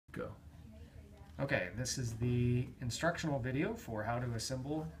Go. Okay, this is the instructional video for how to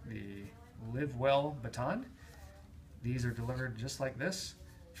assemble the Live Well baton. These are delivered just like this.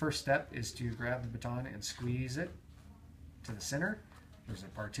 First step is to grab the baton and squeeze it to the center. There's a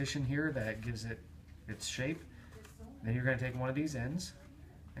partition here that gives it its shape. Then you're going to take one of these ends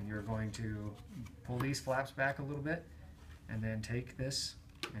and you're going to pull these flaps back a little bit and then take this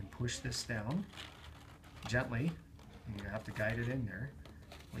and push this down gently. You have to guide it in there.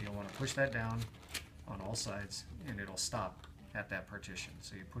 Well, you'll want to push that down on all sides and it'll stop at that partition.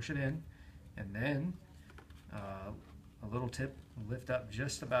 So you push it in and then a little tip, lift up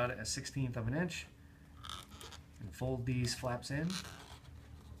just about 1/16 of an inch and fold these flaps in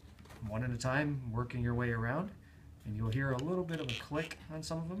one at a time, working your way around, and you'll hear a little bit of a click on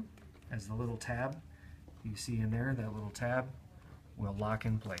some of them as the little tab you see in there, that little tab will lock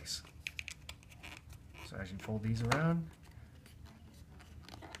in place. So as you fold these around,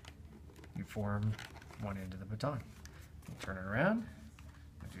 you form one end of the baton. You turn it around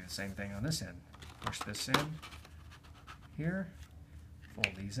and do the same thing on this end. Push this in here,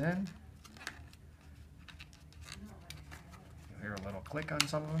 fold these in. You'll hear a little click on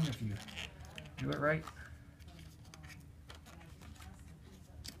some of them if you do it right.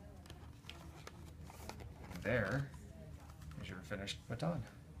 There is your finished baton.